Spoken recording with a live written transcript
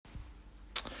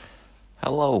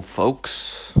Hello,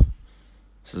 folks.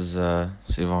 This is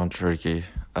Sivan Turkey.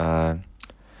 I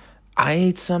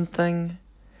ate something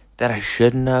that I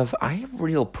shouldn't have. I have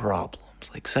real problems,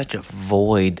 like such a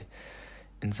void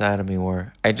inside of me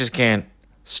where I just can't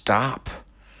stop.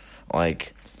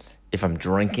 Like, if I'm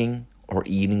drinking or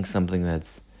eating something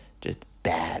that's just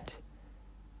bad,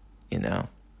 you know,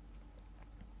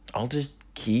 I'll just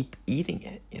keep eating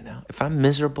it, If I'm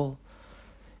miserable,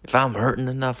 if I'm hurting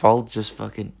enough, I'll just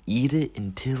fucking eat it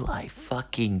until I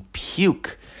fucking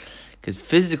puke. Because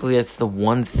physically, that's the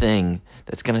one thing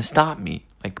that's going to stop me.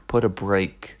 Like, put a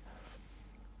break.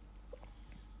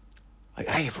 Like,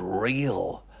 I have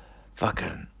real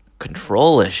fucking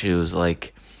control issues.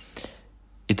 Like,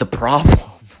 it's a problem.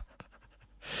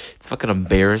 It's fucking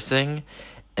embarrassing.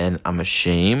 And I'm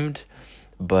ashamed.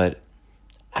 But,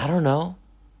 I don't know.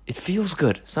 It feels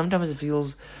good. Sometimes it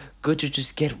feels good to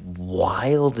just get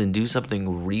wild and do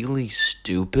something really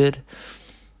stupid,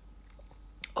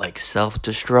 like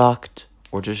self-destruct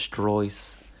or destroy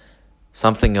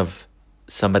something of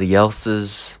somebody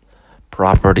else's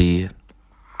property.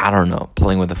 I don't know,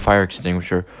 playing with a fire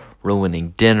extinguisher,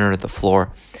 ruining dinner, the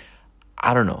floor.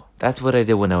 I don't know. That's what I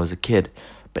did when I was a kid.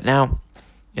 But now,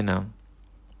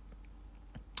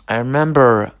 I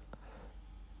remember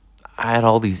I had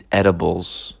all these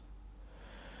edibles,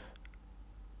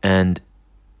 and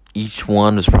each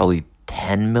one was probably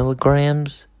 10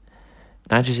 milligrams.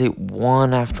 And I just ate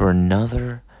one after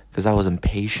another because I was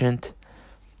impatient.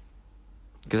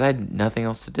 Because I had nothing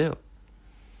else to do.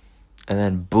 And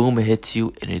then boom, it hits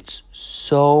you. And it's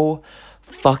so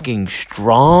fucking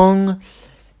strong.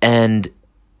 And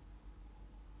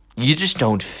you just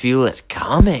don't feel it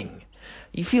coming.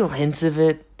 You feel hints of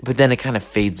it, but then it kind of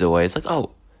fades away. It's like,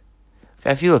 oh,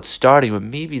 I feel it starting, but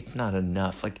maybe it's not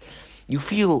enough. Like, you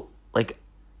feel like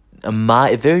a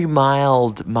very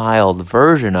mild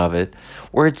version of it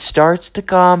where it starts to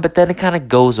come, but then it kind of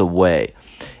goes away.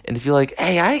 And if you're like,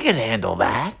 hey, I can handle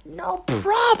that, no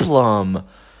problem.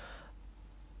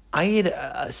 I ate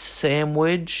a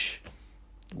sandwich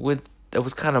that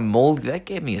was kind of moldy. That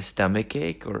gave me a stomach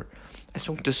ache. Or I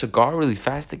smoked a cigar really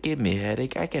fast. That gave me a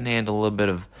headache. I can handle a little bit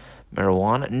of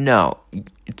marijuana. No,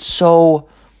 it's so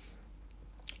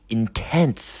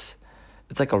intense.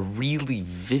 It's like a really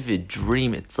vivid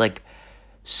dream. It's like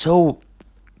so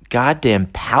goddamn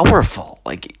powerful.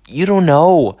 Like, you don't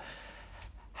know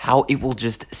how it will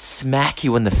just smack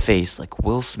you in the face. Like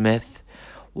Will Smith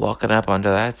walking up onto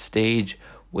that stage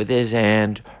with his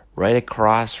hand right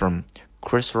across from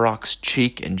Chris Rock's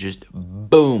cheek and just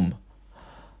boom.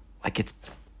 Like,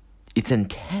 it's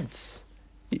intense.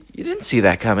 You didn't see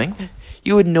that coming.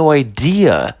 You had no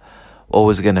idea what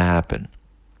was going to happen.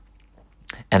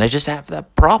 And I just have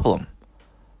that problem.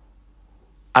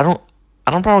 I don't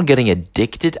problem getting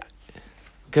addicted,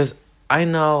 because I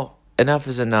know enough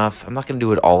is enough. I'm not going to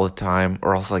do it all the time,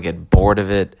 or else I'll get bored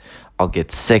of it. I'll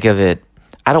get sick of it.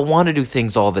 I don't want to do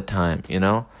things all the time,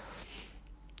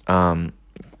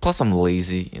 Plus, I'm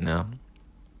lazy, I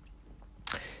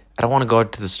don't want to go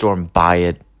out to the store and buy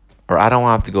it, or I don't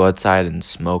want to have to go outside and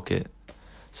smoke it.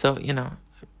 So,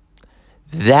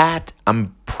 that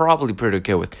I'm probably pretty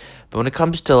okay with. But when it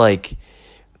comes to, like,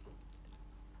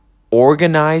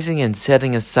 organizing and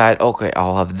setting aside, okay,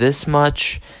 I'll have this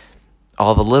much,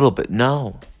 I'll have a little bit.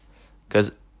 No.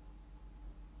 Because,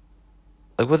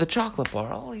 like, with a chocolate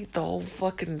bar, I'll eat the whole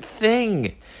fucking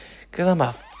thing. Because I'm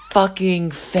a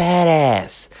fucking fat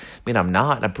ass. I mean, I'm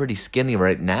not. I'm pretty skinny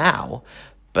right now.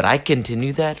 But I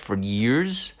continue that for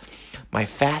years. My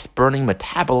fast-burning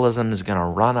metabolism is going to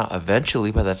run out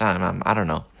eventually by the time I'm,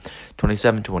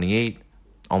 27, 28,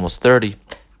 almost 30.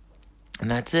 And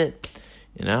that's it,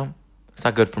 It's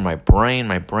not good for my brain.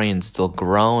 My brain's still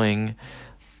growing.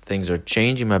 Things are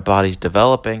changing. My body's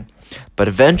developing. But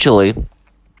eventually,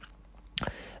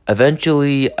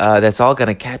 that's all going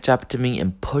to catch up to me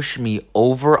and push me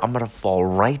over. I'm going to fall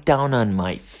right down on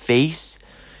my face,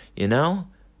 You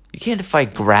can't defy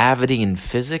gravity in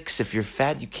physics. If you're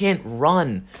fat, you can't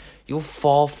run. You'll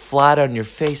fall flat on your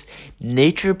face.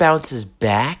 Nature bounces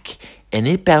back, and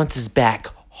it bounces back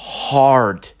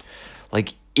hard.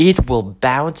 Like, it will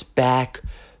bounce back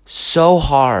so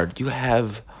hard. You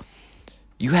have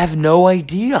no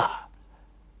idea.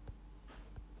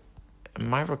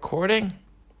 Am I recording?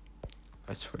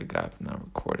 I swear to God, I'm not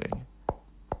recording.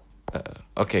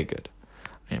 Okay, good.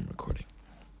 I am recording.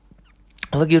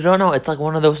 Look, you don't know, it's like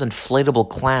one of those inflatable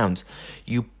clowns.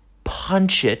 You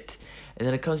punch it, and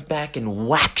then it comes back and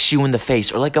whacks you in the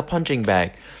face, or like a punching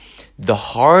bag. The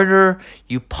harder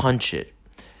you punch it,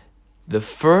 the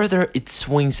further it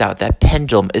swings out, that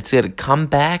pendulum, it's going to come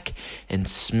back and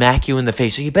smack you in the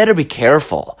face. So you better be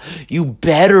careful. You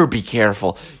better be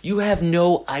careful. You have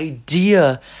no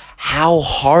idea how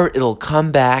hard it'll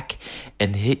come back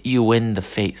and hit you in the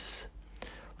face.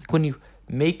 Like when you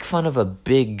make fun of a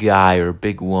big guy or a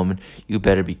big woman, you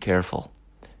better be careful.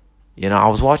 You know, I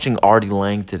was watching Artie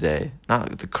Lang today,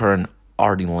 not the current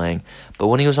Artie Lang, but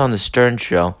when he was on the Stern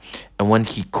Show and when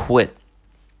he quit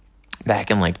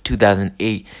back in like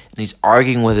 2008 and he's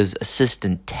arguing with his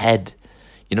assistant Ted,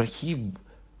 you know, he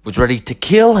was ready to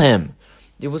kill him.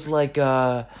 It was like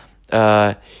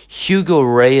Hugo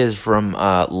Reyes from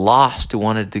Lost who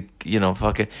wanted to, you know,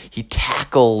 he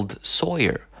tackled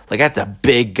Sawyer. Like, that's a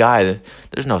big guy.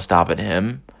 There's no stopping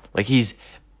him. Like, he's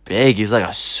big. He's like a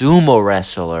sumo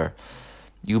wrestler.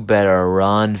 You better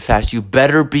run fast. You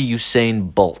better be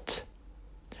Usain Bolt.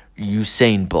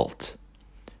 Usain Bolt.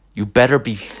 You better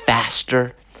be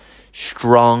faster,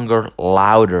 stronger,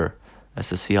 louder. That's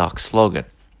the Seahawks slogan.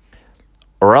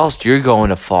 Or else you're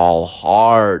going to fall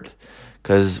hard.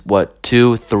 Because,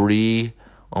 2, 3,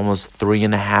 almost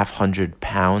 3,500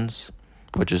 pounds,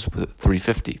 which is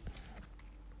 350.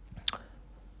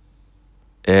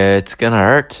 It's gonna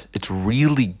hurt. It's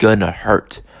really gonna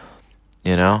hurt,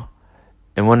 you know?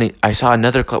 And when I saw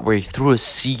another clip where he threw a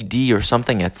CD or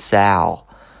something at Sal,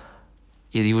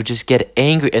 he would just get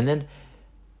angry. And then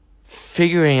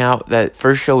figuring out that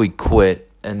first show he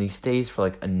quit, and he stays for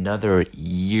like another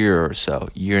year or so,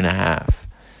 year and a half.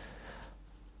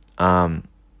 And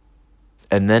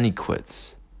then he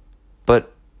quits.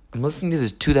 But I'm listening to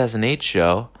this 2008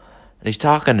 show, and he's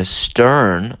talking to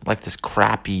Stern, like this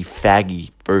crappy,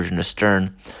 faggy version of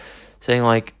Stern, saying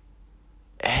like,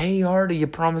 hey, Artie, you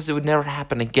promised it would never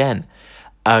happen again.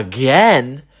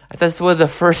 Again? I thought this was the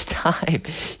first time.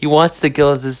 He wants to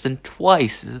kill his assistant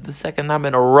twice. This is the second time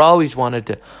in a row he's wanted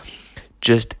to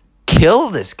just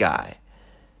kill this guy.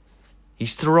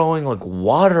 He's throwing like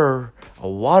water, a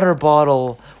water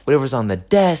bottle, whatever's on the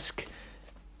desk,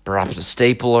 perhaps a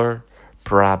stapler,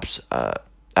 perhaps, I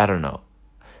don't know,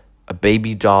 a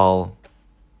baby doll,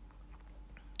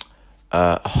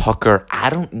 a hooker. I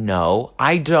don't know.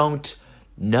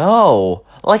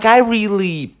 Like,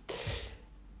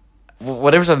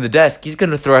 whatever's on the desk, he's going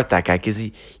to throw at that guy because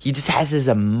he just has his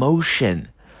emotion.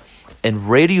 And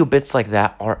radio bits like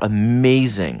that are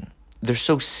amazing. They're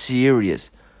so serious,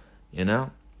 you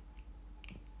know?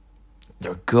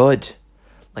 They're good.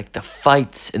 Like the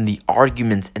fights and the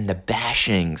arguments and the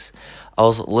bashings. I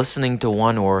was listening to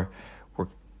one where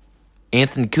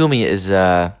Anthony Cumia is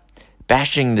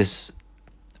bashing this,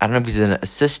 I don't know if he's an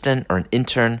assistant or an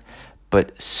intern,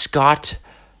 but Scott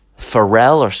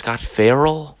Farrell.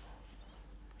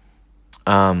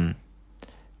 And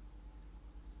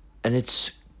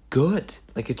it's good.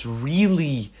 Like, it's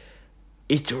really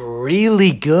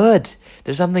good.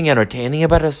 There's something entertaining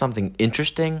about it, something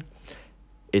interesting.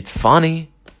 It's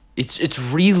funny. It's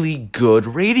really good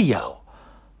radio.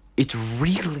 It's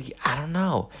really, I don't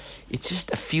know. It's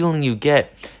just a feeling you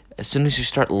get as soon as you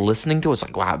start listening to it. It's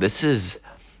like, wow, this is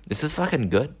fucking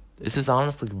good. This is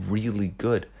honestly really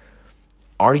good.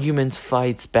 Arguments,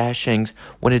 fights, bashings,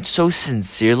 when it's so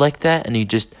sincere like that and you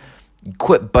just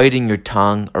quit biting your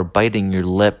tongue or biting your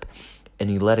lip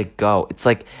and you let it go. It's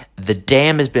like the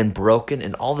dam has been broken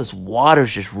and all this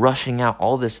water's just rushing out,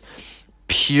 all this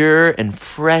pure and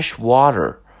fresh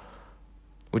water,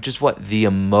 which is what the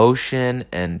emotion,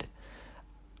 and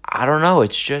I don't know,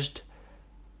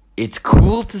 it's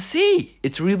cool to see.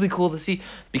 It's really cool to see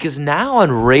because now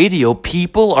on radio,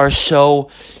 people are so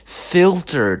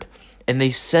filtered and they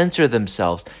censor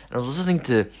themselves. And I was listening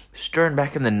to Stern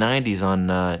back in the 90s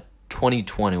on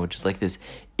 2020, which is like this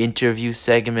interview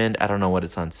segment. I don't know what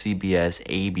it's on, CBS,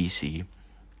 ABC.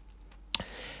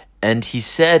 And he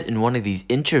said in one of these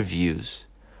interviews,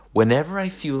 whenever I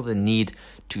feel the need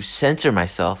to censor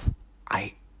myself,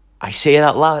 I say it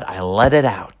out loud. I let it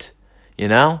out, you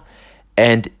know?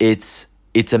 And it's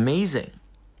amazing.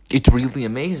 It's really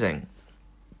amazing.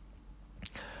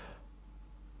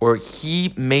 Or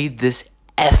he made this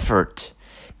effort,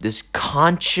 this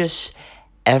conscious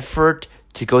effort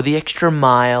to go the extra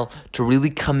mile, to really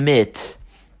commit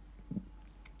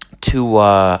to,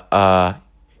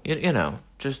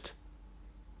 just,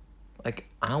 like,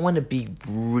 I want to be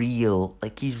real.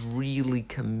 Like, he's really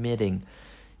committing.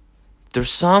 There's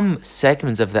some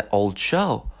segments of that old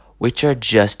show which are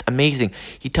just amazing.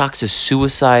 He talks a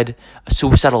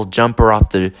suicidal jumper off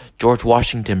the George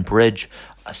Washington Bridge.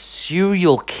 A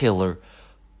serial killer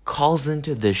calls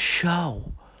into the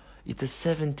show. It's a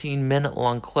 17-minute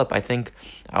long clip. I think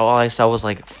all I saw was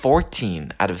like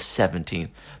 14 out of 17.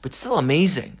 But still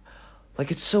amazing.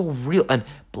 Like, it's so real. And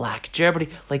Black Jeopardy,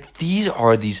 like, these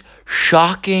are these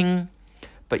shocking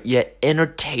but yet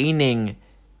entertaining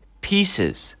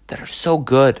pieces that are so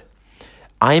good.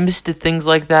 Imus did things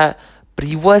like that, but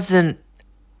he wasn't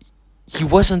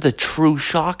the true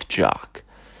shock jock,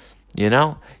 you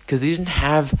know? Because he didn't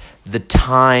have the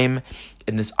time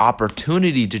and this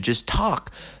opportunity to just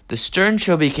talk. The Stern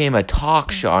Show became a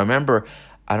talk show. I remember,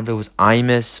 I don't know if it was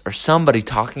Imus or somebody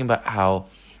talking about how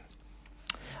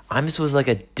Imus was like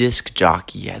a disc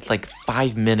jockey. He had like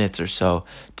 5 minutes or so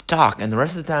to talk. And the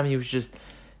rest of the time he was just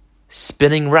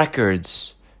spinning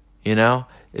records, you know?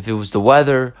 If it was the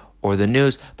weather or the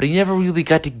news. But he never really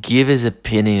got to give his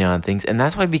opinion on things. And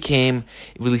that's why it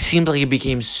really seemed like it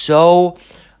became so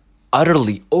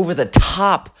utterly over the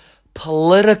top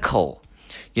political,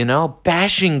 you know?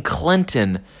 Bashing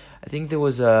Clinton. I think there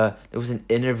was an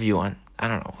interview on, I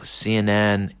don't know,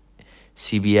 CNN,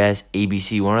 CBS,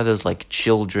 ABC, one of those like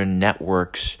children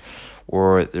networks,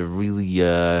 or they're really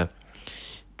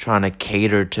trying to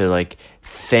cater to like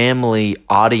family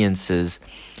audiences,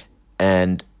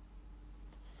 and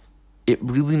it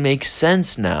really makes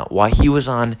sense now why he was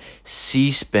on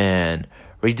C-SPAN,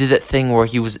 or he did that thing where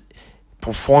he was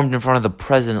performed in front of the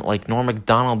president like Norm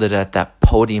Macdonald did at that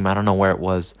podium. I don't know where it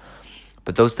was,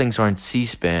 but those things are on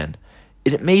C-SPAN.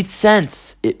 It made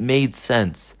sense. It made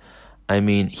sense. I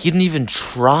mean, he didn't even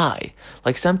try.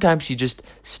 Like, sometimes he just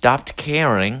stopped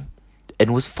caring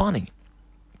and was funny.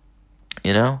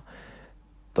 You know?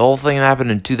 The whole thing that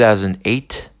happened in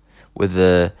 2008 with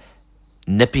the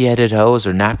nippy-headed hose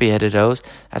or nappy-headed hose,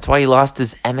 that's why he lost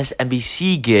his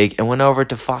MSNBC gig and went over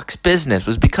to Fox Business. It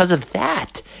was because of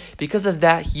that. Because of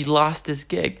that, he lost his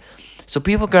gig. So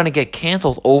people are going to get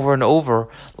canceled over and over.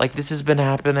 Like, this has been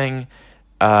happening.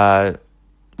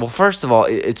 Well, first of all,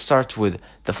 it starts with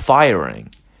the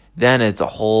firing. Then it's a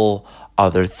whole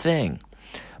other thing.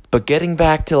 But getting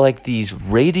back to, like, these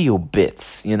radio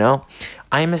bits, you know?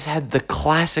 Imus had the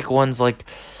classic ones, like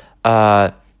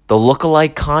the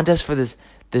lookalike contest for this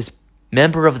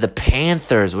member of the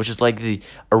Panthers, which is like the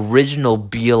original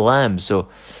BLM. So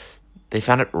they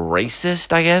found it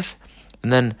racist, I guess.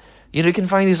 And then, you know, you can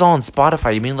find these all on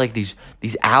Spotify. You mean like these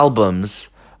albums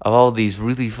of all these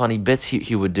really funny bits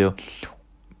he would do,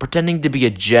 pretending to be a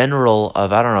general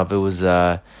of, I don't know if it was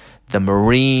the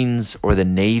Marines or the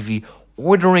Navy,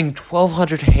 ordering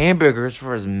 1,200 hamburgers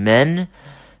for his men.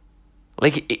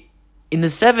 Like, in the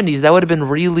 70s, that would have been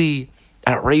really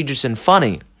outrageous and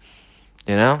funny,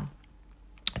 you know?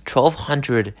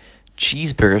 1,200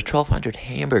 cheeseburgers, 1,200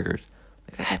 hamburgers.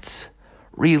 That's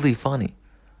really funny.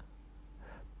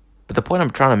 But the point I'm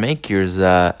trying to make here is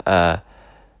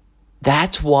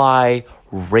that's why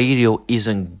radio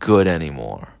isn't good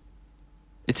anymore.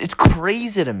 It's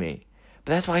crazy to me,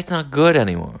 but that's why it's not good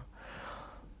anymore.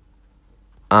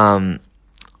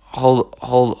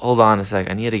 Hold on a sec.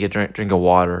 I need to get drink of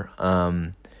water.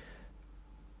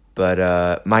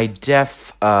 But my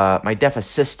deaf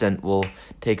assistant will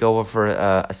take over for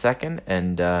a second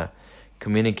and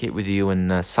communicate with you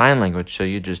in sign language. So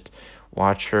you just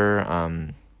watch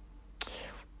her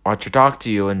talk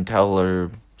to you and tell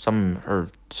her some of her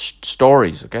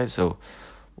stories. Okay, so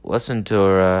listen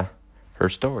to her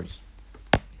stories.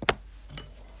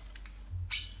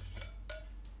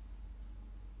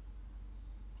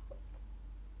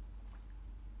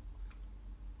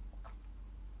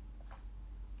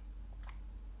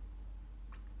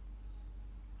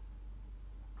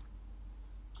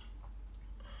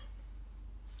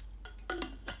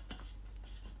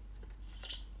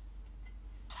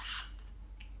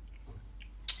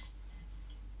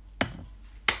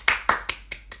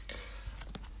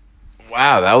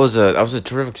 Wow, that was a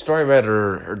terrific story about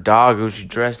her dog who she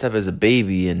dressed up as a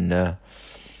baby and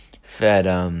fed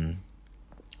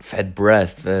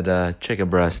chicken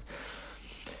breast.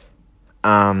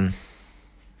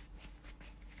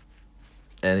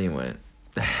 Anyway,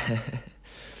 I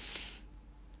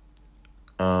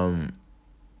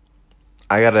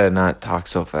gotta not talk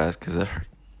so fast because it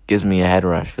gives me a head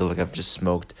rush. I feel like I've just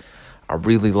smoked a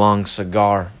really long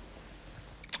cigar.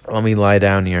 Let me lie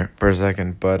down here for a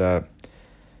second, but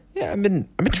yeah, I've been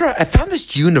trying. I found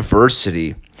this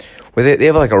university where they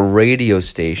have like a radio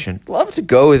station. Love to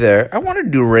go there. I want to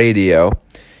do radio.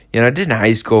 You know, I did in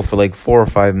high school for like 4 or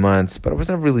 5 months, but I was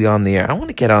never really on the air. I want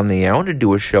to get on the air. I want to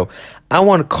do a show. I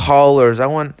want callers. I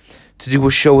want to do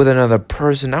a show with another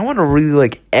person. I want to really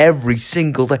like every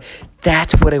single day.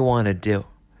 That's what I want to do.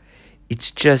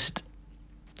 It's just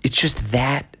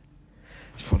that.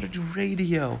 I just want to do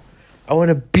radio. I want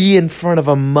to be in front of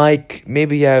a mic.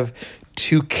 Maybe have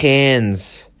 2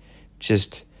 cans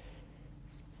just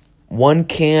one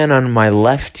can on my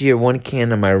left ear, one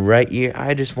can on my right ear.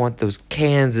 I just want those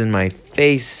cans in my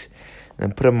face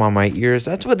and put them on my ears.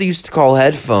 That's what they used to call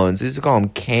headphones. They used to call them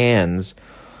cans.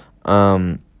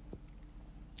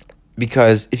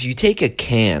 Because if you take a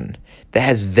can that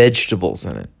has vegetables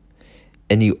in it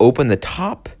and you open the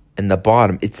top and the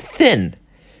bottom, it's thin.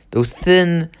 Those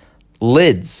thin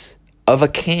lids of a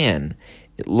can,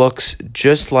 it looks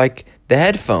just like the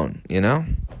headphone, you know?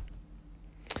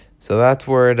 So that's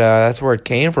where it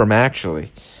came from,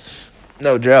 actually.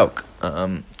 No joke.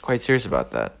 Quite serious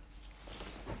about that.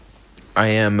 I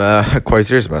am quite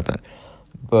serious about that.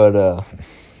 But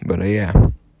yeah.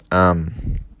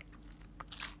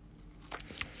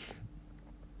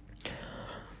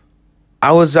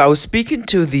 I was speaking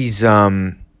to these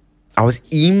I was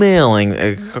emailing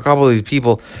a couple of these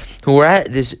people who were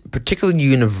at this particular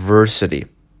university,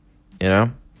 you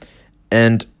know?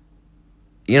 And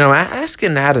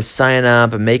asking how to sign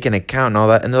up and make an account and all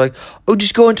that, and they're like, "Oh,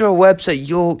 just go into our website.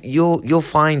 You'll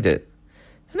find it."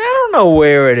 And I don't know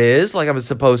where it is. Like I'm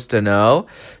supposed to know.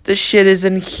 This shit is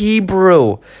in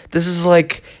Hebrew. This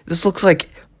looks like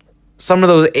some of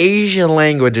those Asian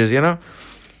languages. You know,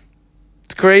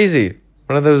 it's crazy.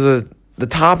 One of those the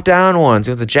top down ones,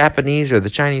 the Japanese or the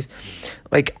Chinese.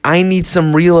 Like I need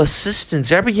some real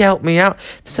assistance. Everybody help me out.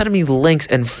 Sending me links,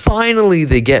 and finally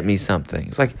they get me something.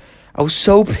 It's like. I was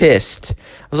so pissed.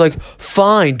 I was like,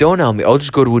 fine, don't help me. I'll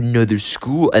just go to another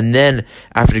school. And then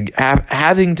after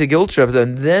having to guilt trip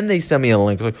them, then they send me a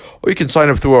link. Like, oh, you can sign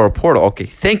up through our portal. Okay,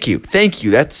 thank you.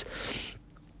 That's...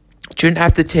 Shouldn't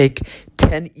have to take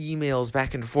 10 emails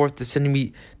back and forth to send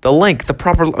me the link, the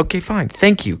proper... Okay, fine.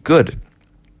 Thank you. Good.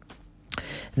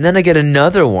 And then I get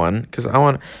another one, because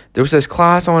there was this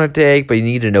class I want to take, but you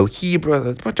need to know Hebrew.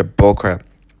 That's a bunch of bullcrap.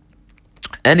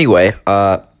 Anyway,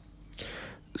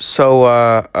 So,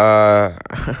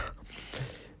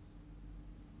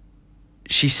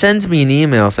 she sends me an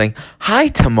email saying, "Hi,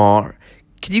 Tamar,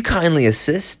 can you kindly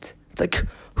assist?" It's like,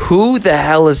 who the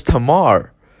hell is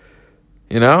Tamar?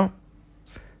 You know?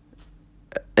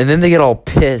 And then they get all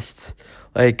pissed.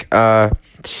 Like,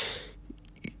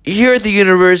 here at the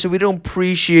university, we don't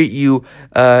appreciate you.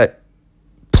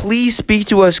 Please speak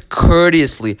to us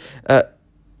courteously.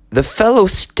 The fellow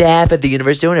staff at the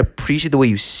university don't appreciate the way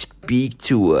you speak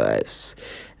to us.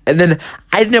 And then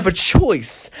I didn't have a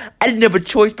choice.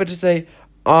 But to say,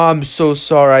 "Oh, I'm so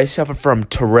sorry. I suffer from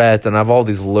Tourette's and I have all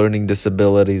these learning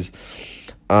disabilities.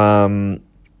 I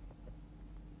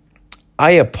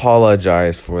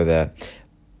apologize for that.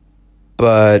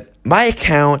 But my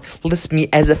account lists me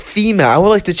as a female. I would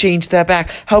like to change that back.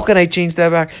 How can I change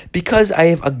that back? Because I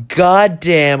have a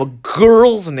goddamn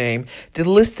girl's name that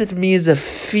listed me as a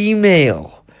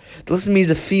female.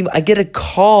 I get a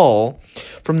call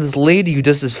from this lady who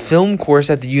does this film course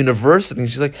at the university. And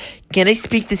she's like, "Can I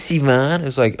speak to Sivan?" I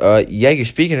was like, "Yeah, you're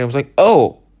speaking." And I was like,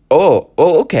 oh,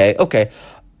 okay.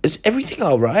 Is everything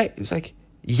all right? It was like,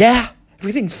 "Yeah,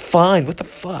 everything's fine. What the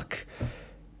fuck?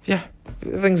 Yeah,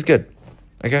 everything's good."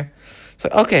 Okay? It's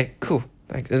like, okay, cool.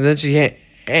 Thanks. And then she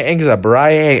hangs up.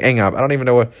 I hang up. I don't even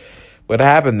know what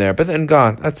happened there. But then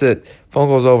gone. That's it. Phone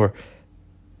call's over.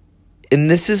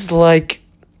 And this is like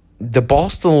the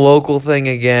Boston local thing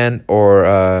again,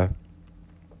 or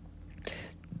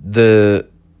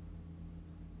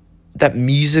that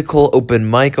musical open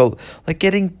mic, like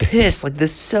getting pissed, like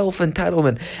this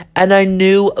self-entitlement. And I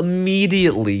knew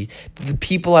immediately that the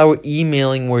people I were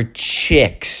emailing were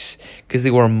chicks because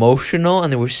they were emotional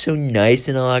and they were so nice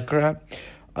and all that crap.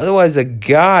 Otherwise, a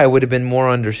guy would have been more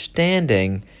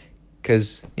understanding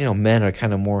because, men are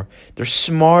kind of more, they're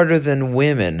smarter than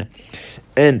women.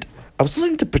 And I was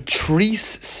listening to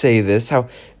Patrice say this, how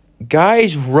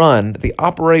guys they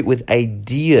operate with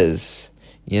ideas,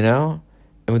 And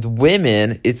with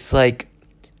women, it's like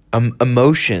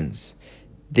emotions.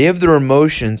 They have their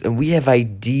emotions and we have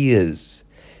ideas.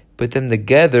 Put them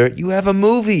together, you have a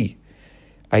movie.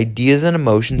 Ideas and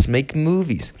emotions make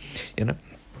movies.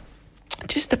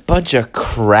 Just a bunch of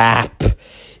crap.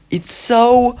 It's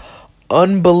so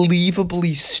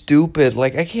unbelievably stupid.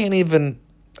 Like I can't even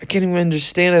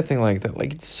understand a thing like that.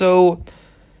 Like it's so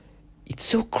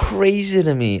crazy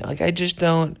to me. Like I just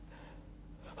don't.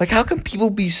 Like, how can people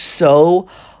be so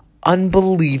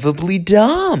unbelievably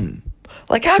dumb?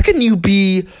 Like, how can you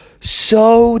be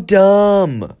so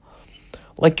dumb?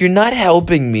 Like, you're not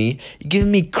helping me. You're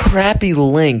giving me crappy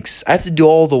links. I have to do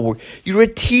all the work. You're a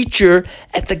teacher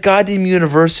at the goddamn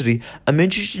university. I'm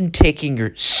interested in taking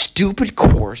your stupid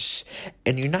course,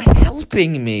 and you're not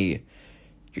helping me.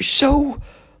 You're so,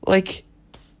 like,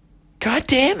 God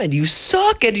damn it, you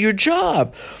suck at your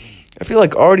job. I feel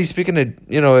like Artie speaking to,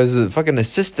 as a fucking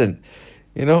assistant,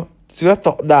 throughout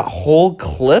that whole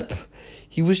clip,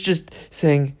 he was just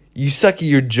saying, "You suck at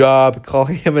your job,"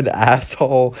 calling him an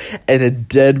asshole and a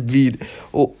deadbeat.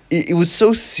 Well, it was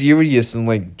so serious and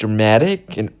like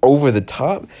dramatic and over the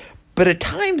top, but at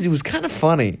times it was kind of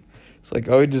funny. It's like,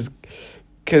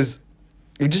 because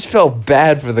you just felt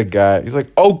bad for the guy. He's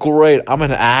like, "Oh great, I'm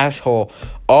an asshole.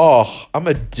 Oh, I'm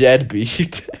a deadbeat."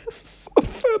 It's so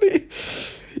funny.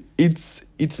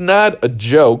 It's not a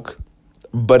joke,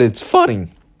 but it's funny.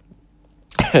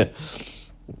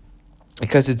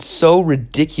 Because it's so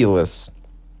ridiculous.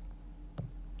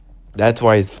 That's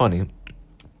why it's funny.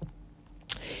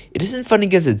 It isn't funny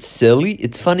because it's silly.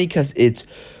 It's funny because it's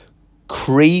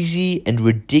crazy and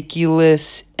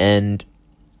ridiculous and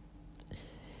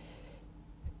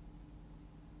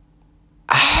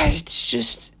it's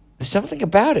just something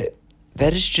about it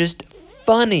that is just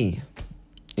funny,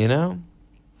 you know?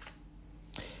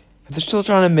 They're still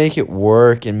trying to make it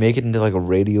work and make it into like a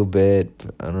radio bit.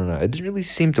 But I don't know. It didn't really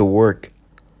seem to work.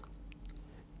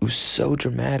 It was so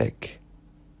dramatic.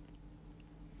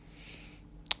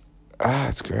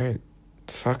 It's great.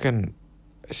 It's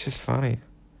just funny.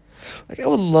 Like, I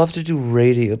would love to do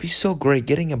radio. It'd be so great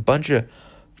getting a bunch of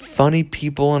funny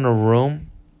people in a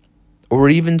room. Or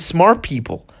even smart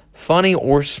people. Funny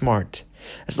or smart.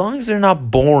 As long as they're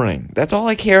not boring. That's all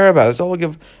I care about. That's all I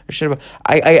give a shit about.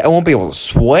 I won't be able to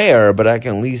swear, but I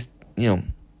can at least,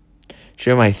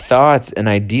 share my thoughts and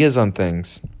ideas on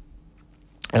things.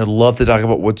 And I'd love to talk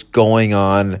about what's going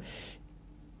on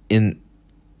in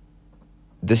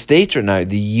the States right now,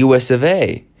 the US of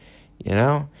A.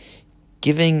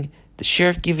 Giving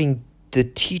the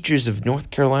teachers of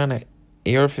North Carolina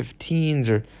AR-15s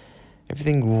or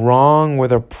everything wrong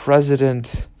with our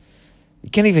president. You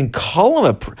can't even call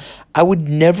him I would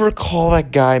never call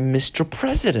that guy Mr.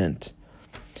 President.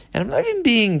 And I'm not even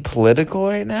being political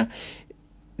right now.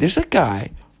 There's a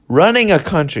guy running a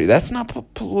country. That's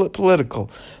not political.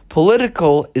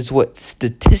 Political is what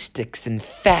statistics and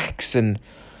facts and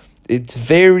it's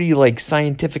very like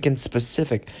scientific and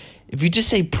specific. If you just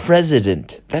say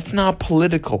president, that's not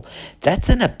political. That's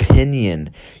an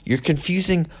opinion. You're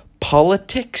confusing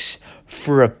politics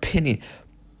for opinion.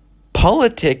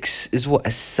 Politics is what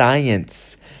a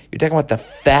science. You're talking about the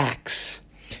facts.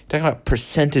 You're talking about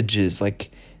percentages,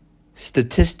 like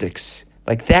statistics.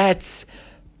 Like that's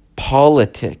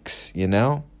politics,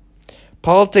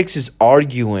 Politics is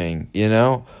arguing,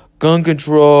 gun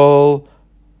control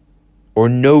or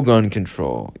no gun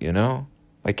control,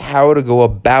 Like how to go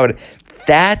about it.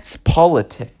 That's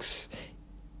politics,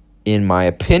 in my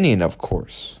opinion, of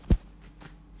course.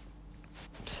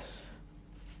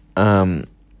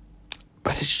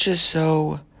 But it's just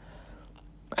so,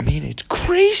 it's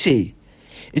crazy.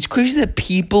 It's crazy that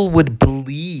people would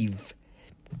believe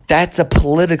that's a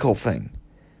political thing.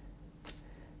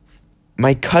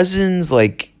 My cousin's,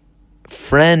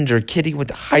 friend or kid he went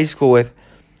to high school with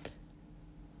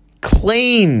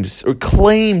claimed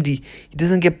he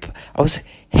doesn't get, I was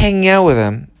hanging out with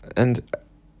him, and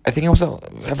I think I was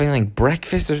having,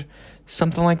 breakfast or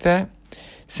something like that,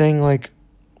 saying,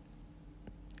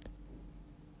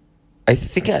 I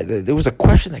think there was a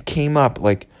question that came up,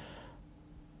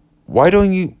 why are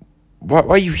you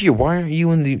here? Why aren't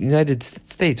you in the United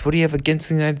States? What do you have against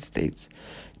the United States?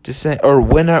 Just saying, or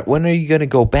when are you going to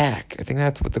go back? I think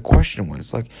that's what the question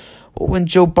was. When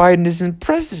Joe Biden isn't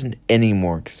president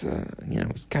anymore, because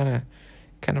it's kind of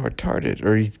retarded,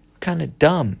 or he's kind of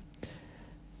dumb.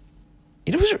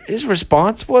 His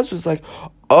response was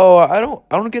oh, I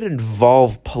don't get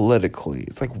involved politically.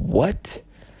 It's like, what?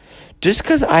 Just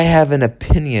because I have an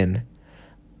opinion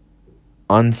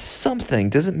on something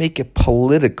doesn't make it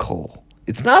political.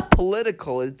 It's not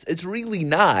political. It's really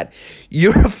not.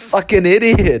 You're a fucking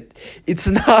idiot. It's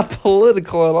not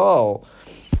political at all.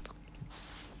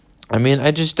 I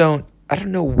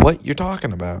don't know what you're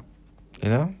talking about.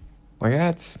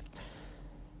 That's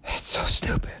so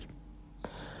stupid.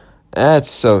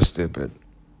 That's so stupid.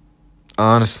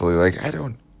 Honestly,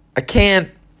 I can't.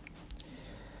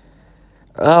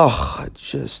 Oh,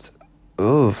 just,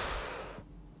 oof,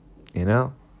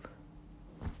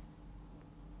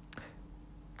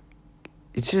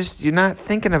 It's just, you're not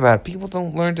thinking about it. People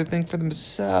don't learn to think for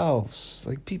themselves.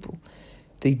 People,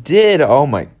 they did, oh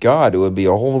my God, it would be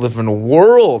a whole different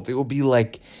world. It would be a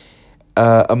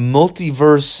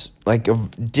multiverse, a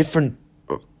different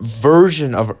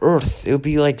version of Earth. It would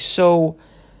be it'd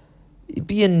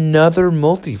be another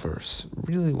multiverse. It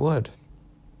really would,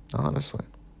 honestly.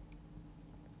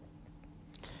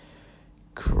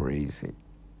 Crazy.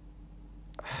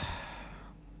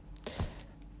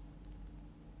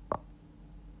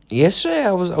 Yesterday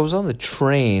I was on the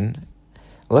train.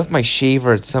 I left my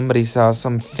shaver at somebody's house,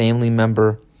 some family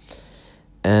member.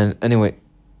 And anyway,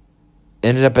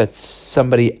 ended up at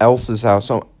somebody else's house.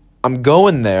 So I'm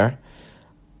going there.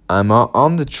 I'm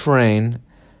on the train.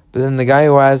 But then the guy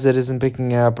who has it isn't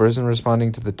picking up or isn't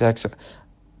responding to the text.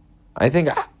 I think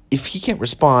if he can't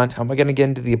respond, how am I going to get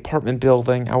into the apartment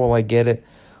building? How will I get it?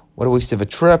 What a waste of a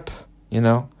trip,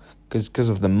 because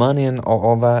of the money and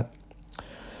all that.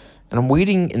 And I'm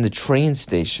waiting in the train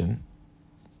station.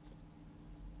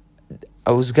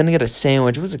 I was going to get a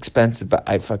sandwich. It was expensive, but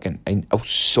I was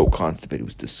so constipated. It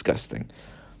was disgusting.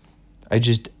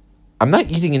 I'm not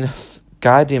eating enough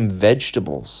goddamn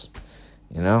vegetables,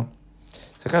 So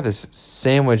I got this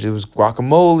sandwich. It was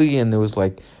guacamole, and there was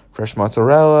fresh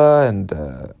mozzarella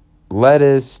and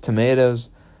lettuce, tomatoes.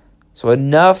 So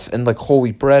enough, and whole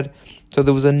wheat bread. So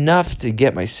there was enough to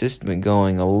get my system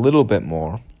going a little bit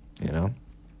more,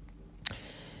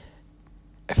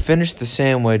 I finished the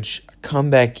sandwich, come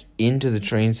back into the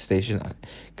train station,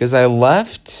 because I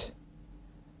left,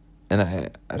 and I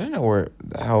don't know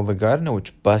I don't know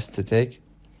which bus to take.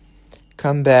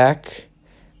 Come back,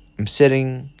 I'm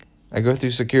sitting, I go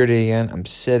through security again, I'm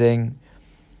sitting,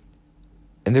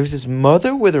 and there's this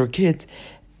mother with her kids,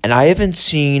 and I haven't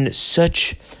seen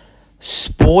such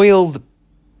spoiled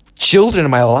children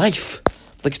in my life.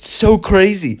 It's so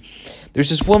crazy. There's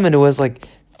this woman who has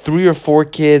 3 or 4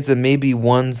 kids, and maybe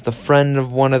one's the friend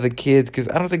of one of the kids, because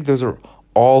I don't think those are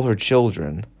all her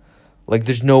children.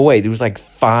 There's no way. There was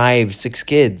 5, 6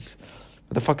 kids.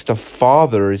 What the fuck's the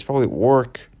father? He's probably at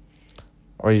work.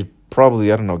 Or he's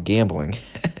probably, I don't know, gambling.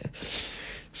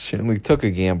 Certainly took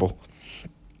a gamble.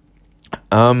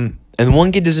 And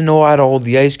one kid doesn't know how to hold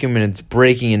the ice cream, and it's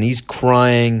breaking, and he's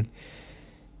crying.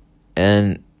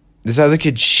 And this other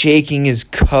kid's shaking his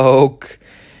Coke.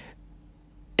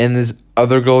 And this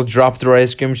other girl dropped her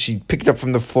ice cream. She picked it up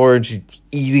from the floor, and she's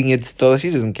eating it still. She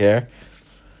doesn't care.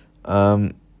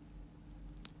 Man,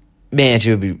 she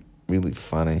would be really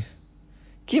funny.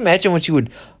 Can you imagine what she would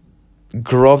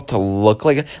grow up to look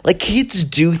like? Kids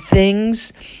do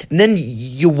things, and then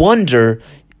you wonder,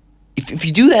 if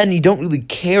you do that and you don't really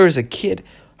care as a kid,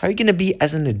 how are you going to be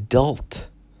as an adult?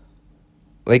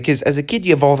 'Cause as a kid,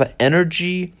 you have all the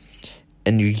energy,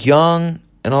 and you're young,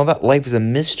 and all that. Life is a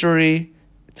mystery.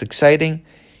 It's exciting.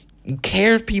 You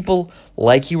care if people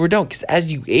like you or don't, because as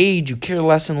you age, you care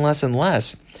less and less and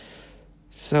less.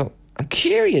 So I'm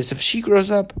curious, if she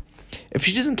grows up, if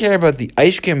she doesn't care about the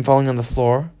ice cream falling on the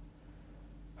floor,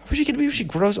 how is she going to be if she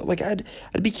grows up? I'd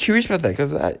be curious about that,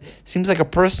 because that seems like a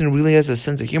person who really has a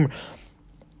sense of humor.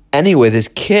 Anyway, this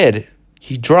kid,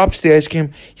 he drops the ice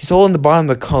cream. He's holding the bottom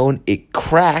of the cone. It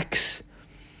cracks.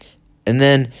 And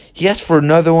then he asks for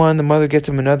another one. The mother gets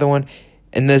him another one.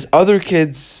 And there's other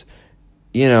kids,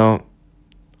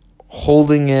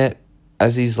 holding it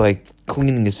as he's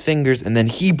cleaning his fingers. And then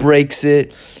he breaks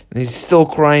it. And he's still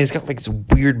crying. He's got these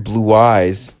weird blue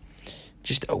eyes.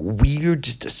 Just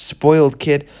a spoiled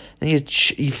kid. And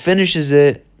he finishes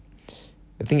it.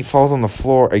 I think it falls on the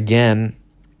floor again.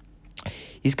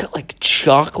 He's got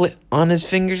chocolate on his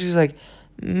fingers. He's like,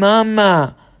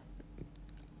 Mama,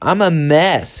 I'm a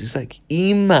mess. He's like,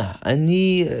 Ima,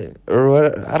 ani, or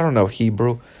what? I don't know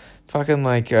Hebrew. Fucking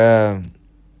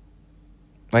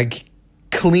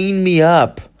clean me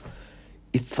up.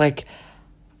 It's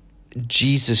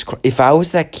Jesus Christ. If I was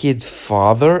that kid's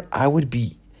father, I would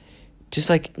be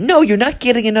just no, you're not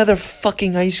getting another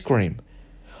fucking ice cream.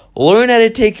 Learn how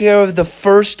to take care of the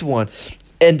first one.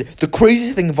 And the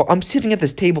craziest thing of all, I'm sitting at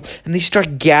this table, and they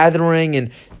start gathering,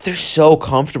 and they're so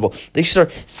comfortable. They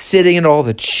start sitting in all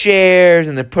the chairs,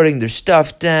 and they're putting their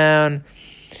stuff down.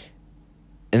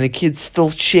 And the kid's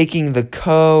still shaking the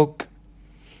Coke.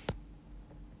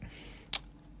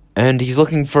 And he's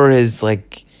looking for his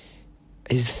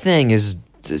thing, his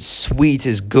sweet,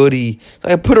 his goodie.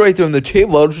 I put it right there on the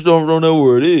table. I just don't know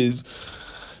where it is.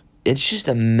 It's just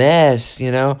a mess,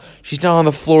 She's now on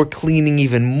the floor cleaning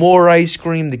even more ice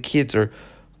cream. That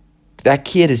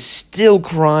kid is still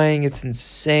crying. It's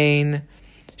insane.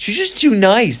 She's just too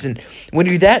nice. And when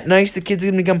you're that nice, the kid's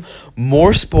going to become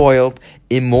more spoiled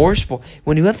and more spoiled.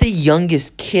 When you have the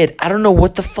youngest kid, I don't know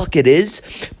what the fuck it is,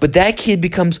 but that kid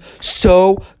becomes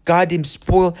so goddamn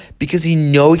spoiled because he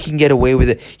knows he can get away with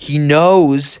it. He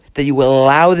knows that you will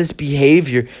allow this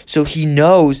behavior, so he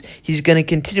knows he's going to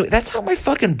continue. That's how my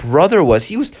fucking brother was.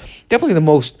 He was definitely the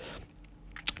most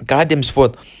goddamn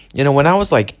spoiled. When I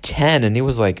was 10 and he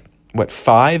was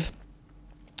 5?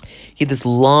 He had this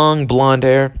long blonde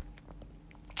hair.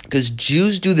 Because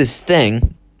Jews do this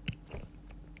thing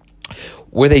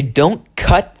where they don't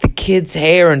cut the kid's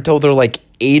hair until they're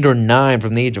 8 or 9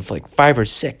 from the age of like 5 or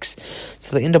 6.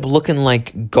 So they end up looking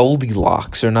like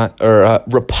Goldilocks or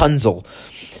Rapunzel.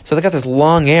 So they got this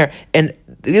long hair, and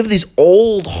we have these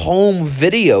old home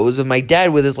videos of my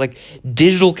dad with his like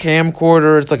digital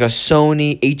camcorder. It's like a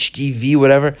Sony HDV,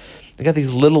 whatever. They got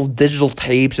these little digital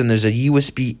tapes, and there's a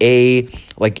USB-A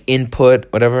like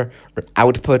input, whatever, or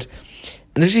output.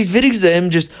 And there's these videos of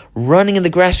him just running in the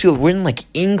grass field. We're in like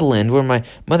England, where my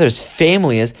mother's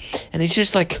family is, and it's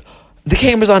just like the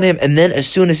camera's on him, and then as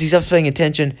soon as he stops paying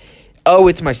attention, oh,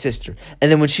 it's my sister.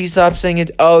 And then when she stops saying it,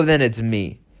 oh, then it's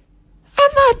me.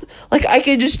 I'm not, like, I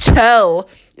can just tell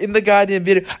in the goddamn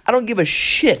video. I don't give a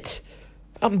shit.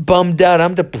 I'm bummed out.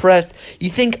 I'm depressed. You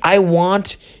think I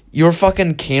want your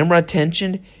fucking camera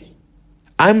attention?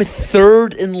 I'm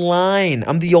third in line.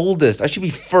 I'm the oldest. I should be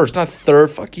first, not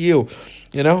third. Fuck you.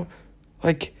 You know?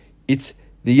 Like, it's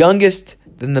the youngest,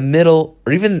 then the middle,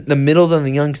 or even the middle, then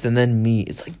the youngest, and then me.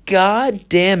 It's like, God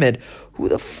damn it. Who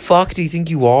the fuck do you think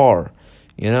you are?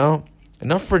 You know?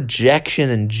 Enough rejection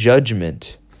and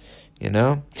judgment. You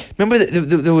know, remember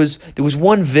there was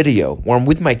one video where I'm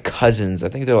with my cousins. I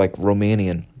think they're like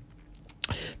Romanian.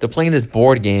 They're playing this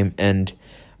board game, and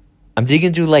I'm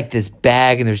digging through like this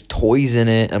bag, and there's toys in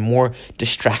it. I'm more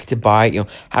distracted by it. You know,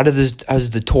 how does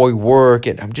the toy work?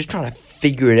 And I'm just trying to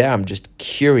figure it out. I'm just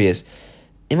curious.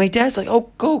 And my dad's like,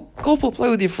 "Oh, go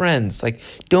play with your friends. Like,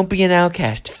 don't be an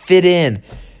outcast. Fit in."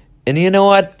 And you know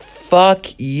what?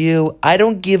 Fuck you. I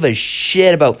don't give a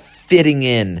shit about fitting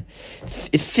in.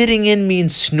 If fitting in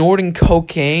means snorting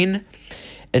cocaine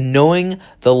and knowing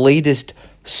the latest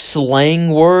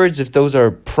slang words, if those are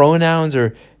pronouns,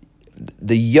 or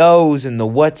the yos and the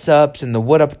what's ups and the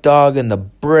what up dog and the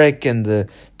brick and the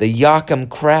yakum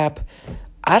crap,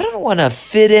 I don't want to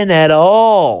fit in at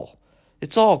all.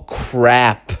 It's all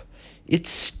crap.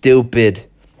 It's stupid.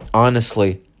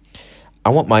 Honestly. I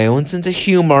want my own sense of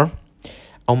humor.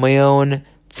 On my own,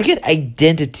 forget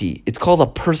identity. It's called a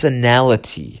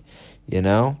personality, you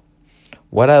know?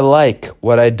 What I like,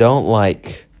 what I don't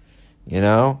like, you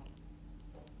know?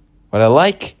 What I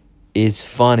like is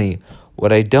funny.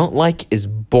 What I don't like is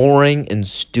boring and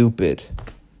stupid.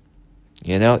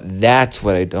 You know? That's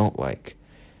what I don't like.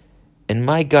 And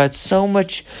my God, so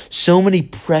many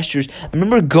pressures. I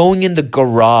remember going in the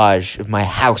garage of my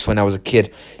house when I was a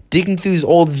kid, digging through these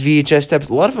old VHS tapes.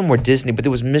 A lot of them were Disney, but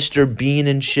there was Mr. Bean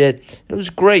and shit. It was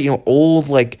great, you know, old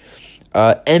like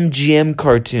MGM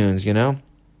cartoons, you know.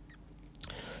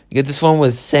 You get this one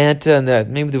with Santa, and that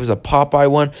maybe there was a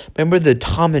Popeye one. Remember the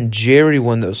Tom and Jerry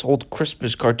one, that was old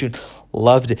Christmas cartoon.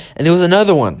 Loved it. And there was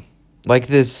another one like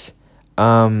this.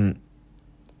 You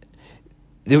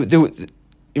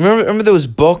remember those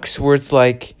books where it's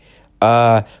like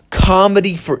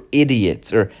comedy for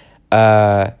idiots, or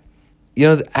you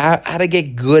know, how to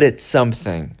get good at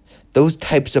something. Those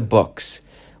types of books.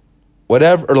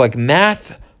 Whatever, or like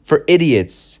math for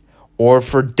idiots or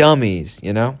for dummies,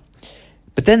 you know?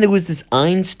 But then there was this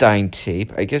Einstein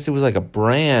tape. I guess it was like a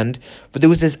brand, but there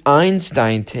was this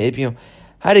Einstein tape, you know,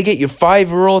 how to get your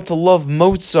 5-year-old to love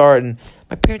Mozart, and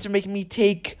my parents are making me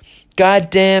take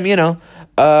goddamn, you know,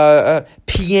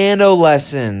 piano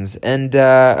lessons, and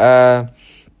they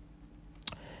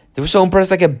were so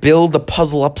impressed I could build the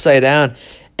puzzle upside down,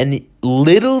 and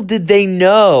little did they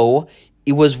know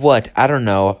it was what? I don't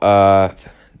know,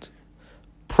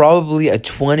 probably a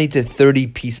 20 to 30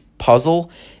 piece puzzle,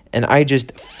 and I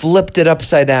just flipped it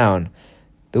upside down.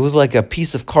 There was like a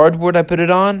piece of cardboard I put it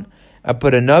on. I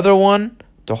put another one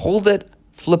to hold it,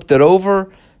 flipped it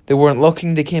over. They weren't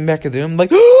looking. They came back to the room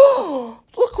like, oh,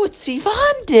 look what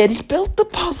Sivan did. He built the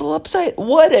puzzle upside.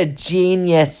 What a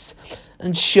genius.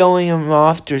 And showing him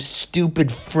off to stupid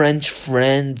French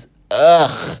friends.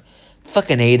 Ugh.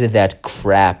 Fucking hated that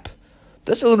crap.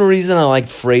 That's the only reason I liked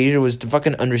Frasier, was to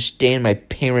fucking understand my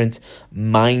parents'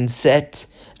 mindset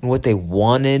and what they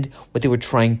wanted, what they were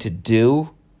trying to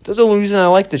do. That's the only reason I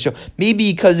liked the show.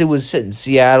 Maybe because it was set in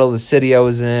Seattle, the city I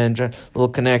was in, a little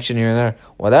connection here and there,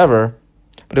 whatever.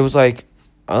 But it was like,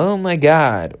 oh my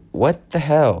God, what the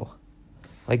hell?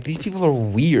 Like, these people are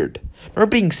weird. I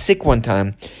remember being sick one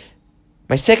time.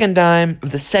 My second time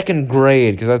of the second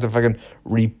grade, because I have to fucking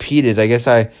repeat it. I guess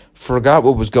I forgot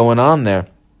what was going on there.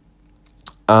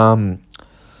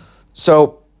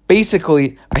 So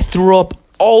basically, I threw up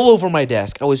all over my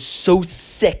desk. I was so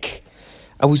sick.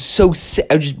 I was just,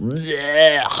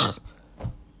 bleh.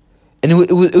 And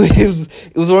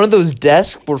it was one of those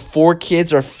desks where 4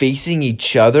 kids are facing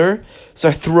each other. So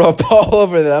I threw up all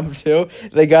over them too.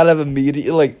 They got up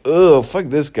immediately, like, oh, fuck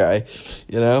this guy,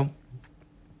 you know.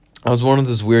 I was one of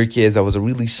those weird kids. I was a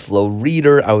really slow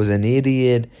reader. I was an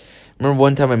idiot. I Remember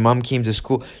one time my mom came to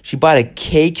school, she bought a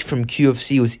cake from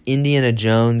QFC. It was Indiana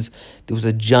Jones. There was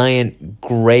a giant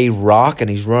gray rock, and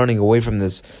he's running away from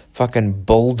this fucking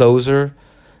bulldozer.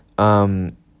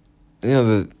 In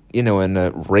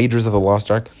Raiders of the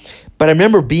Lost Ark. But I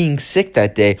remember being sick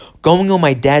that day, going on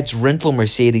my dad's rental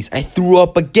Mercedes. I threw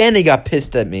up again. He got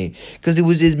pissed at me because it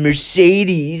was his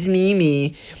Mercedes,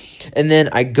 me. And then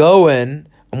I go in,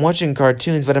 I'm watching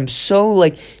cartoons, but I'm so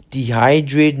like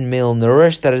dehydrated and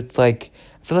malnourished that it's like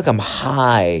I feel like I'm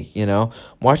high, I'm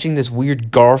watching this weird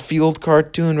Garfield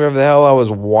cartoon, wherever the hell I was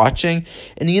watching.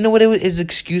 And you know what his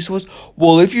excuse was?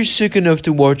 Well, if you're sick enough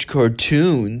to watch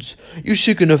cartoons, you're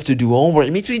sick enough to do homework.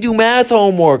 It makes me do math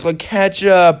homework, like catch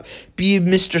up, be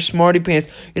Mr. Smarty Pants.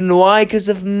 You know why? Because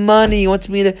of money. He wants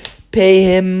me to pay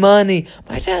him money.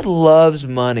 My dad loves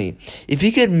money. If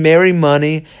he could marry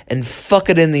money and fuck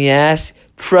it in the ass,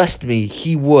 trust me,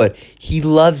 he would. He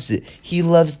loves it. He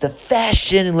loves the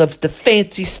fashion. He loves the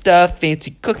fancy stuff,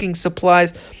 fancy cooking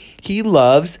supplies. He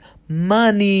loves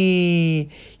money.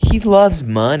 He loves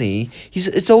money.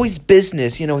 It's always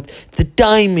business, the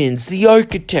diamonds, the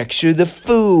architecture, the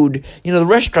food, the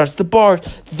restaurants, the bars,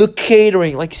 the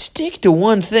catering. Like, stick to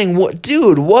one thing.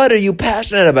 What are you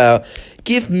passionate about?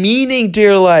 Give meaning to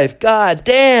your life. God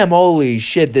damn, holy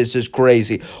shit, this is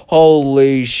crazy.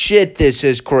 Holy shit, this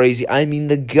is crazy. I mean,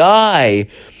 the guy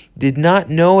did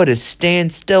not know how to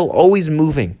stand still, always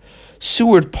moving.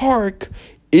 Seward Park,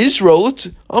 Israel,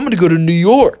 I'm going to go to New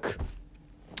York.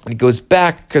 And he goes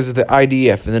back because of the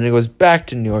IDF, and then he goes back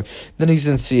to New York. Then he's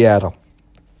in Seattle,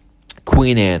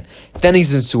 Queen Anne. Then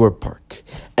he's in Seward Park.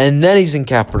 And then he's in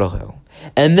Capitol Hill.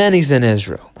 And then he's in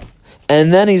Israel.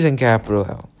 And then he's in Capitol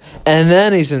Hill. And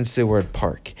then he's in Seward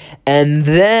Park. And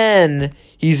then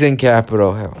he's in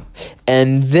Capitol Hill.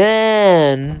 And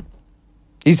then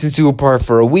he's in Seward Park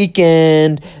for a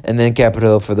weekend. And then Capitol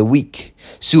Hill for the week.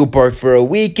 Seward Park for a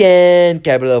weekend.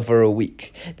 Capitol Hill for a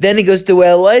week. Then he goes to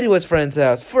LA to his friend's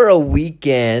house for a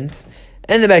weekend.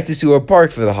 And then back to Seward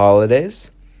Park for the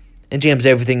holidays. And jams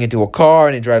everything into a car.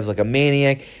 And he drives like a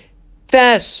maniac.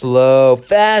 Fast, slow,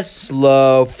 fast,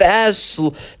 slow, fast,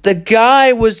 slow. The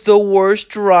guy was the worst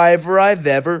driver I've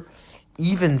ever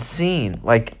even seen.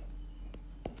 Like,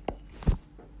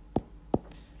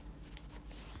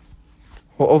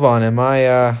 hold on, am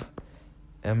I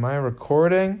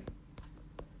recording?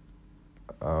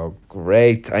 Oh,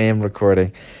 great, I am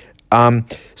recording.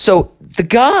 So the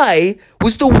guy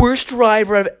was the worst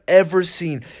driver I've ever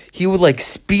seen. He would like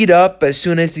speed up as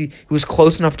soon as he was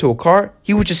close enough to a car.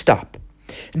 He would just stop.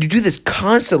 And you do this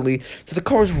constantly, so the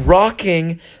car was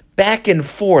rocking back and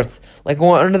forth, like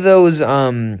one of those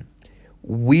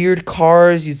weird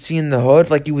cars you'd see in the hood,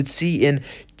 like you would see in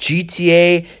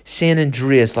GTA San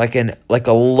Andreas, like a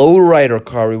lowrider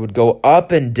car. It would go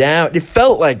up and down. It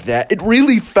felt like that. It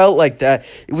really felt like that.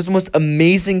 It was the most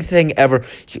amazing thing ever.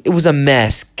 It was a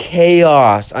mess,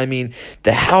 chaos. I mean,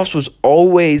 the house was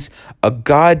always a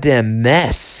goddamn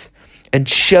mess, and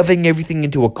shoving everything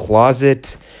into a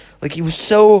closet. Like, it was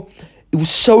so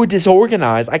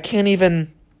disorganized. I can't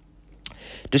even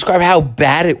describe how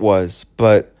bad it was,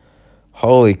 but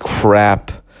holy crap.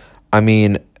 I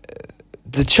mean,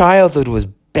 the childhood was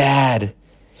bad. It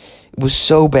was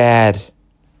so bad,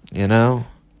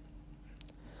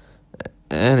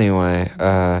 Anyway,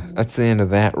 that's the end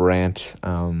of that rant.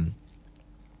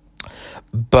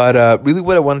 But really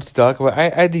what I wanted to talk about, I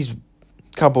had these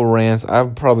couple rants. I'll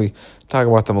probably talk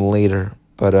about them later.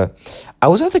 But I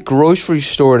was at the grocery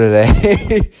store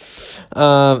today.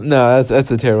 No, that's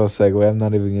a terrible segue. I'm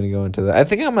not even gonna go into that. I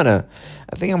think I'm gonna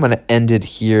end it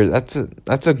here. That's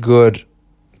a good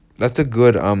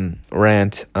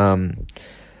rant.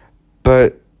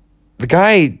 But the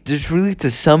guy, just really to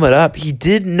sum it up, he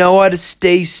didn't know how to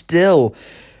stay still.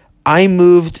 I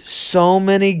moved so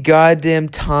many goddamn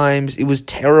times. It was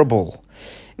terrible.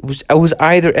 I was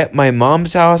either at my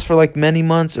mom's house for like many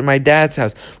months or my dad's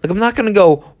house. Like, I'm not going to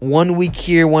go 1 week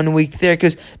here, 1 week there,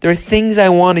 because there are things I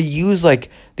want to use,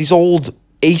 like these old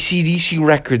AC/DC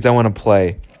records I want to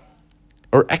play,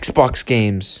 or Xbox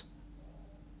games,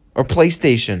 or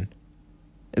PlayStation.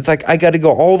 It's like I got to go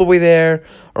all the way there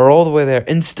or all the way there.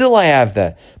 And still I have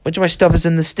that. A bunch of my stuff is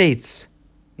in the States.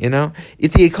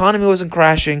 If the economy wasn't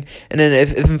crashing, and then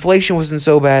if inflation wasn't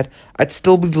so bad, I'd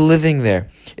still be living there.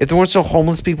 If there weren't so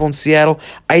homeless people in Seattle,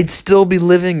 I'd still be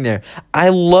living there. I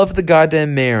love the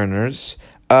goddamn Mariners.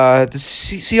 The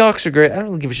Seahawks are great. I don't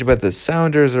really give a shit about the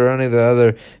Sounders or any of the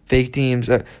other fake teams.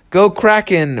 Go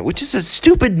Kraken, which is a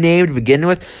stupid name to begin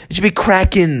with. It should be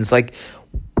Krakens. Like,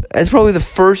 that's probably the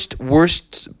first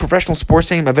worst professional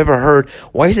sports name I've ever heard.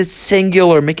 Why is it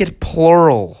singular? Make it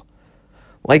plural.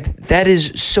 Like, that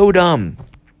is so dumb.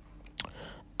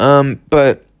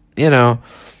 But, you know,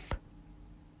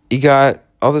 you got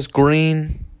all this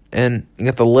green, and you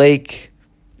got the lake,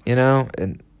 you know,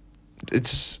 and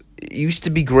it used to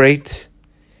be great.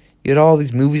 You had all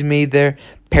these movies made there.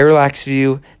 Parallax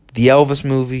View, the Elvis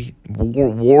movie,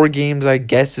 War Games, I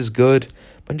guess, is good.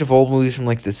 A bunch of old movies from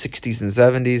like the 60s and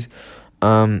 70s.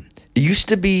 It used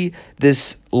to be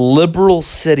this liberal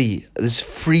city, this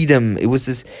freedom. It was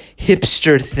this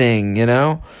hipster thing, you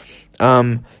know?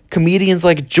 Comedians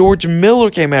like George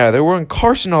Miller came out of there. They were in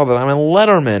Carson all the time, and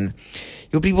Letterman.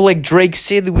 You know, people like Drake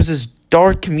Staley was this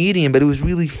dark comedian, but it was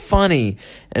really funny.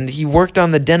 And he worked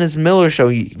on the Dennis Miller show.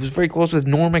 He was very close with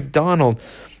Norm Macdonald.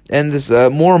 And this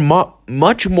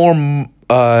much more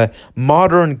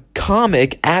modern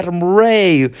comic, Adam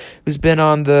Ray, who's been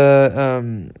on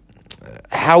the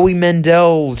Howie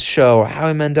Mandel show,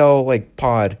 Howie Mandel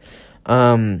pod.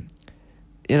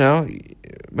 You know, a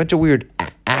bunch of weird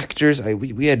actors.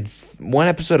 We had one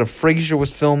episode of Frasier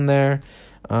was filmed there.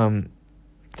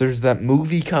 There's that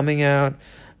movie coming out.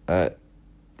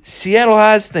 Seattle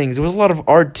has things. There was a lot of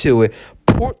art to it.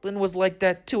 Portland was like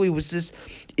that too. It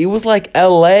was like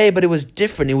LA, but it was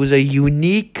different. It was a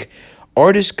unique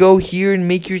artist go here and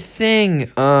make your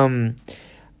thing. Judd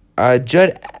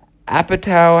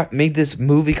Apatow made this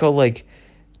movie called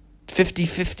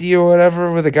 50-50 or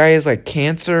whatever, where the guy has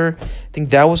cancer. I think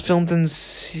that was filmed in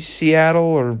Seattle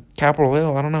or Capitol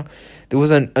Hill. I don't know. There was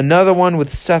another one with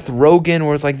Seth Rogen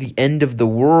where it's the end of the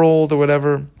world or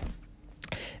whatever.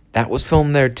 That was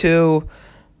filmed there too.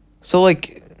 So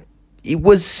it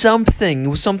was something. It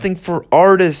was something for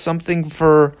artists, something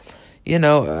for,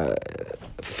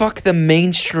 fuck the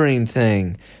mainstream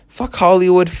thing. Fuck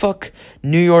Hollywood, fuck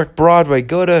New York Broadway.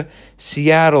 Go to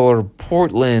Seattle or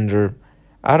Portland or,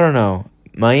 I don't know,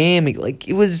 Miami.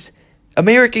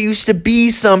 America used to be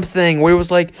something where it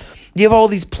was you have all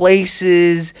these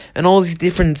places and all these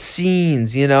different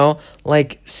scenes,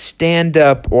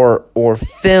 stand-up or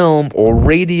film or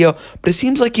radio. But it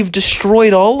seems like you've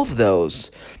destroyed all of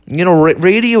those.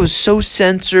 Radio is so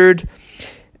censored.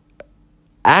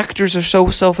 Actors are so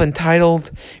self-entitled.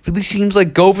 It really seems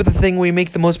like go for the thing where you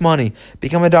make the most money.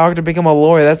 Become a doctor, become a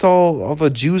lawyer. That's all the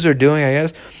Jews are doing, I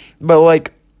guess. But,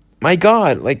 my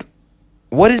God,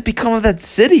 what has become of that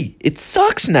city? It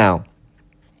sucks now.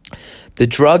 The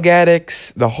drug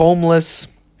addicts, the homeless,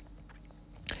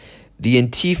 the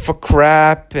Antifa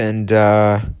crap, and,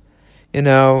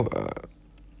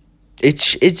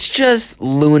 it's just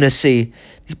lunacy.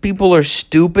 These people are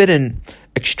stupid and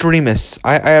extremists.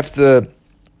 No,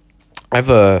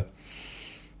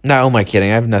 am I kidding?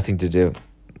 I have nothing to do.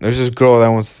 There's this girl that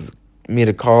wants me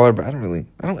to call her, but I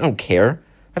don't care.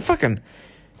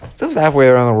 Stuff's halfway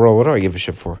around the world. What do I give a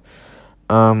shit for?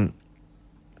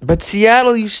 But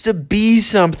Seattle used to be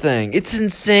something. It's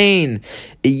insane.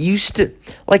 It used to...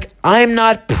 I'm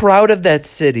not proud of that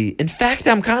city. In fact,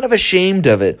 I'm kind of ashamed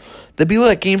of it. The people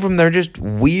that came from there are just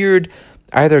weird,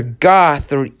 either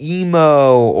goth or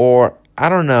emo or... I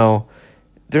don't know.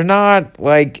 They're not,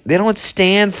 they don't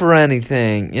stand for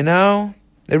anything,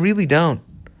 They really don't.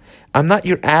 I'm not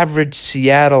your average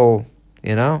Seattle,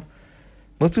 Most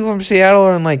people from Seattle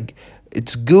are in,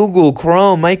 it's Google,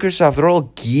 Chrome, Microsoft. They're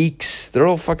all geeks. They're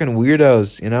all fucking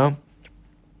weirdos,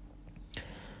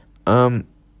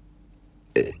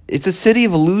 It's a city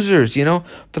of losers,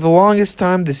 For the longest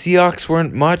time, the Seahawks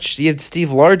weren't much. You had Steve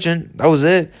Largent. That was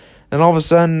it. Then all of a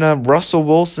sudden, Russell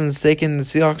Wilson's taking the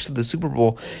Seahawks to the Super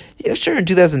Bowl. Yeah, sure, in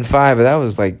 2005, but that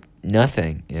was,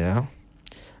 nothing, The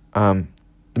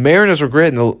Mariners were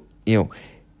great in the,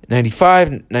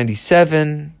 95,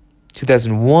 97,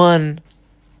 2001.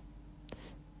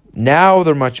 Now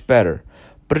they're much better.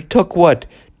 But it took,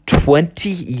 20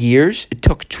 years? It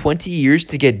took 20 years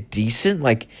to get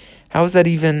decent? How is that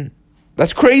even...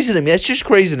 That's crazy to me. That's just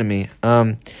crazy to me.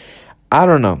 I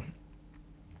don't know.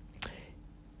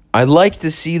 I'd like to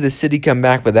see the city come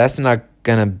back, but that's not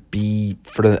going to be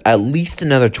for at least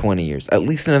another 20 years. At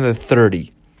least another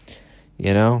 30.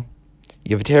 You have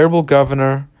a terrible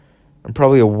governor and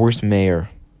probably a worse mayor.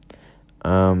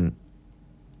 I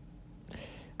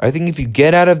think if you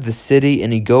get out of the city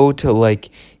and you go to,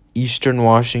 Eastern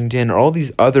Washington or all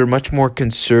these other much more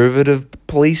conservative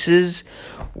places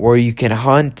where you can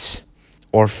hunt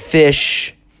or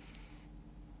fish,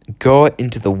 go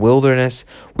into the wilderness,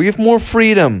 where you have more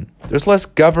freedom. There's less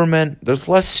government. There's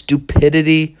less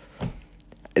stupidity.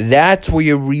 That's where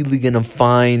you're really going to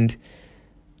find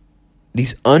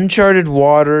these uncharted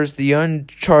waters, the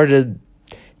uncharted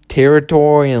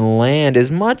territory and land is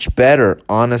much better,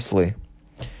 honestly.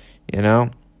 You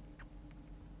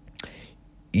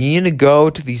need to go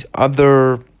to these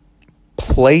other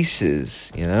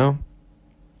places,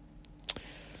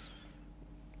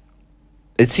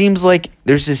 it seems like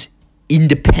there's this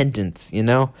independence, you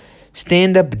know?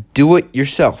 Stand up, do it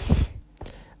yourself.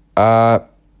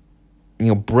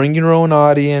 Bring your own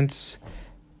audience,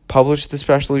 publish the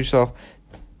special yourself.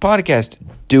 Podcast,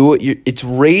 do it. It's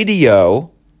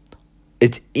radio.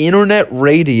 It's internet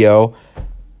radio.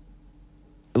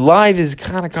 Live is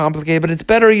kind of complicated, but it's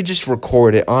better you just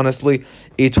record it, honestly.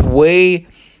 It's way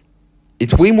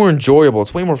more enjoyable.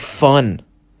 It's way more fun.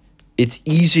 It's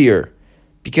easier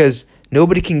because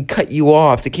nobody can cut you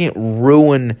off. They can't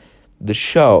ruin the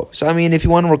show. So, I mean, if you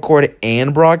want to record it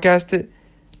and broadcast it,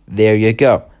 there you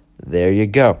go. There you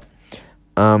go.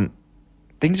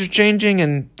 Things are changing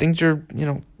and things are,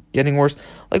 getting worse.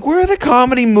 Like, where are the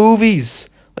comedy movies?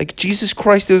 Like, Jesus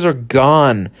Christ, those are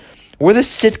gone. Where are the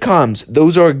sitcoms?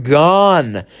 Those are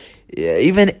gone.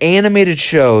 Even animated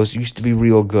shows used to be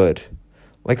real good.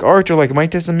 Like Artie, like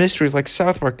Mike Does Some Mysteries, like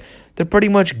South Park. They're pretty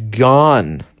much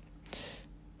gone.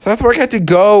 South Park had to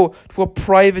go to a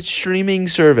private streaming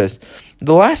service.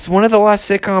 One of the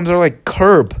last sitcoms are like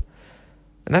Curb.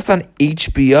 And that's on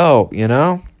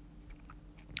HBO,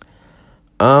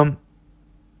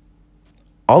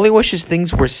 All I wish is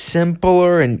things were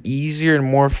simpler and easier and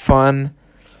more fun.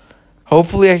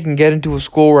 Hopefully I can get into a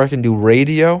school where I can do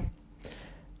radio.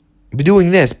 I'll be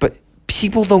doing this, but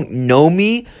people don't know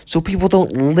me, so people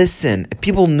don't listen. If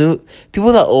people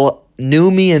that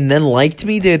knew me and then liked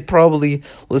me, they'd probably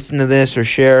listen to this or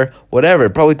share whatever.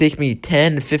 It'd probably take me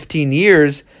 10, 15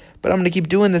 years, but I'm going to keep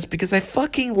doing this because I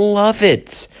fucking love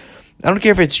it. I don't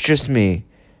care if it's just me.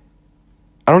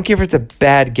 I don't care if it's a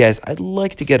bad guess. I'd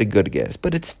like to get a good guess,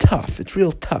 but it's tough. It's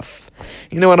real tough.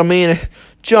 You know what I mean?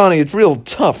 Johnny, it's real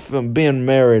tough being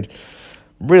married.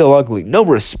 Real ugly. No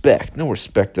respect. No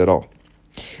respect at all.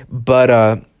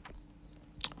 But,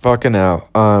 fucking hell.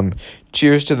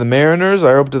 Cheers to the Mariners.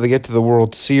 I hope they get to the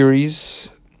World Series.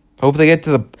 Hope they get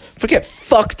to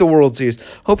fuck the World Series.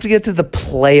 Hope to get to the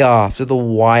playoffs or the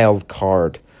wild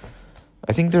card.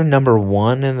 I think they're number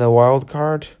 1 in the wild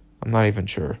card. I'm not even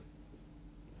sure.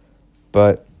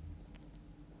 But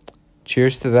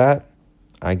cheers to that.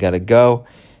 I gotta go.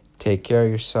 Take care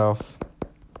of yourself.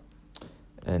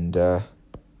 And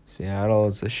Seattle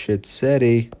is a shit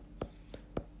city.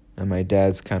 And my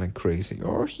dad's kind of crazy.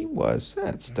 Or he was.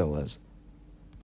 That still is.